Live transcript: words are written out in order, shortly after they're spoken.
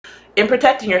In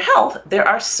protecting your health, there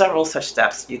are several such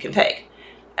steps you can take.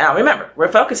 Now remember,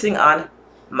 we're focusing on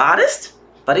modest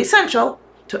but essential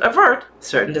to avert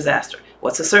certain disaster.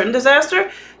 What's a certain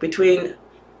disaster? Between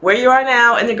where you are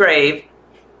now and the grave,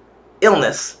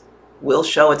 illness will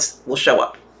show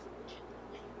up.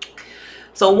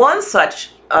 So one such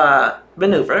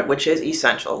maneuver, which is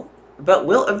essential but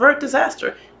will avert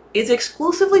disaster, is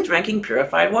exclusively drinking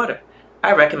purified water.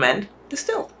 I recommend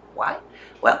distilled. Why?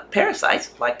 Well,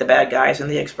 parasites, like the bad guys in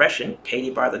the expression, Katie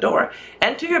bar the door,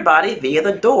 enter your body via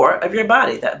the door of your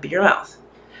body, that would be your mouth,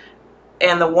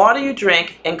 and the water you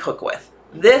drink and cook with.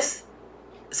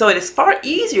 So it is far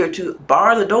easier to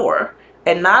bar the door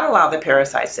and not allow the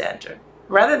parasites to enter,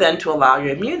 rather than to allow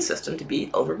your immune system to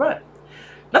be overrun.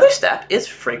 Another step is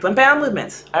frequent bowel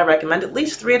movements. I recommend at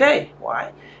least 3 a day.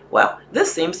 Why? Well,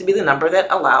 this seems to be the number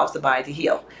that allows the body to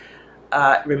heal.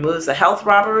 It removes the health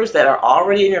robbers that are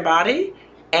already in your body,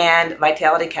 and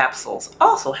Vitality Capsules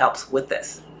also helps with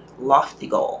this lofty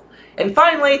goal. And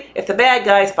finally, if the bad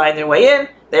guys find their way in,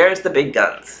 there's the big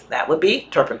guns. That would be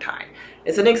turpentine.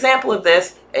 It's an example of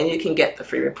this, and you can get the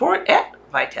free report at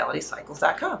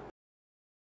vitalitycycles.com.